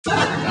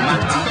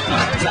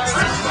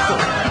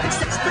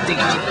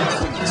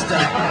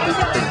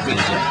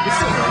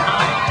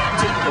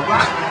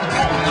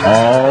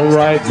All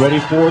right, ready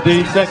for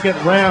the second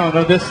round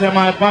of this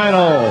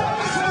semifinal.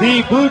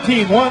 The blue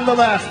team won the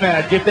last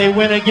match. If they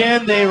win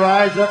again, they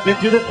rise up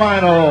into the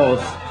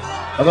finals.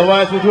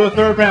 Otherwise, we'll do a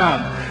third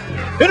round.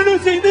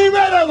 Introducing the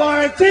Red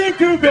Alliance, Team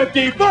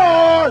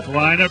 254.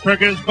 Lineup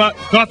Perkins,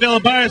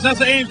 Caulfield Byers, that's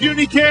the Ames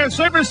Unity Care,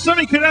 Cyber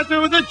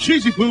Semiconductor with the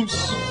Cheesy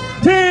Poofs.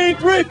 Team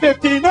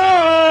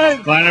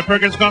 359. Lineup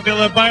Perkins,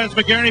 Caulfield Byers,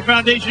 McGarney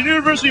Foundation,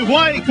 University of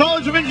Hawaii,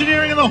 College of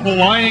Engineering, and the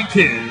Hawaiian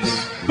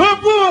Kids. The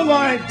Blue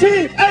Alliance,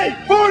 Team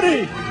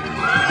 840.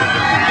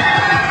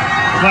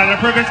 Lineup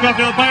Perkins,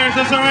 Caulfield Byers,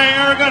 SRA,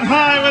 Aragon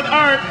High with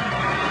Art.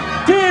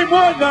 Team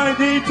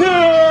 192.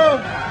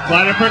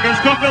 Lineup Perkins,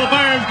 Caulfield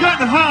Byers,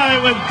 Gun High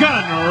with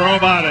Gun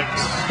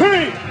Robotics.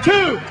 3,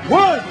 2,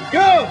 1,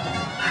 go.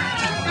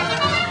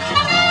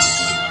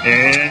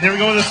 And here we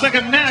go with the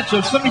second match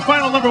of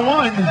semifinal number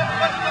 1.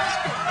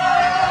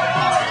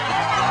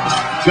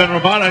 Gun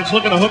Robotics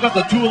looking to hook up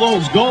the two of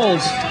those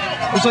goals.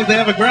 Looks like they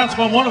have a grasp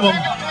on one of them.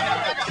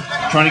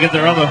 Trying to get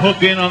their other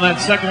hook in on that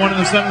second one in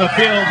the center of the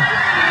field.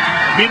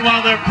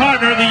 Meanwhile, their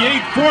partner, the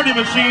 840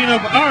 machine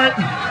of Art,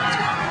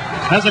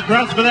 has a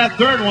grasp for that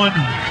third one.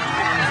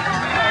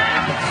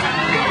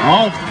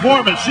 All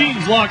four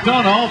machines locked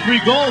on all three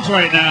goals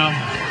right now.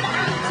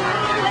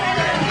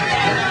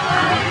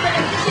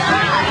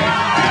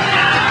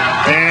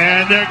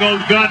 And there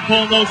goes Gun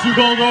pulling those two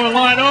goals over the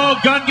line.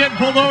 Oh, Gun getting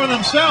pulled over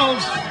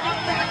themselves.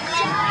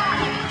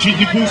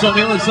 Cheesy Poofs on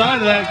the other side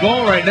of that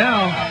goal right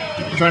now.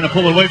 Trying to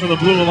pull it away from the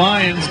Blue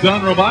Alliance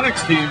Gun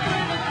Robotics team.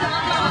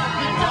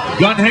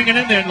 Gun hanging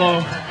in there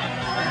low.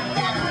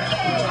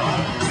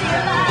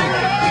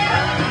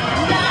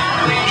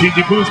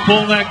 Cheesy Poofs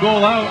pulling that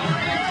goal out.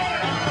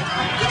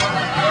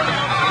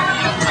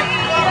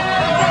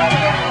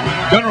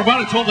 Gun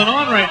Robotics holding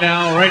on right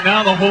now. Right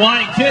now, the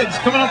Hawaiian Kids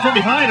coming up from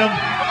behind them.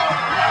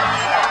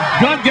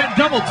 Gun getting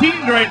double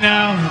teamed right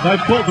now by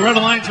both Red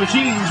Alliance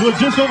machines with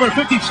just over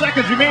 50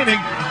 seconds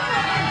remaining.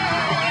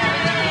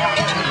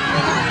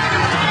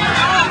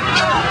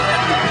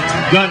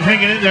 Gun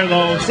hanging in there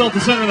though, still at the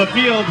center of the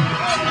field.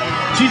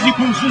 Cheesy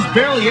Poofs just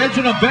barely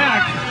edging them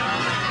back.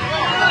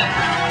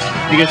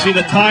 You can see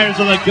the tires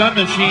of the Gun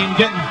machine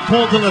getting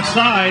pulled to the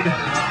side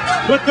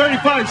with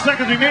 35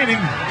 seconds remaining.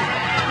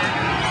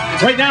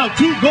 Right now,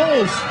 2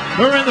 goals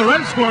are in the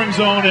red scoring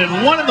zone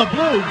and 1 in the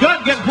blue.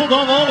 Gun getting pulled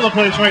all over the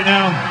place right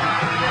now.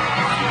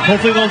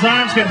 Hopefully those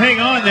arms can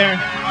hang on there.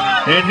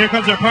 And here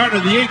comes their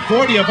partner, the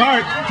 840 of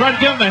Art, trying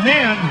to give him a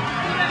hand.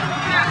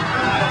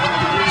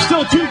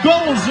 Still 2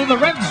 goals in the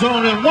red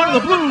zone and 1 in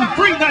the blue.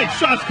 3 nice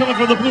shots coming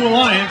from the Blue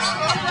Alliance.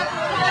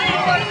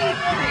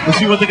 We'll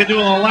see what they can do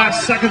in the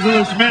last seconds of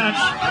this match.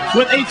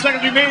 With 8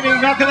 seconds remaining,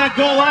 knocking that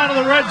goal out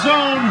of the red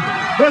zone.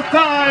 With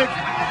 5,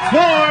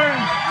 4,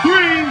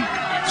 3,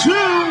 2,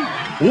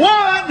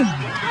 1.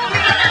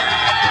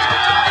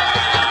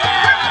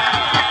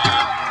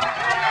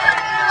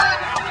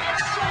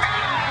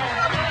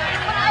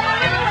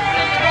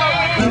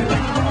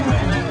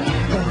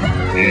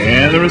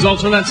 And the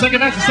results from that second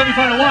match of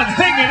semifinal 1,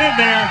 hanging in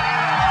there,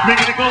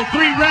 making it go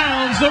 3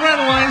 rounds. The Red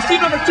Alliance,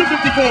 team number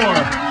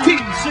 254, team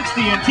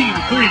 60, and team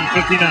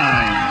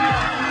 359.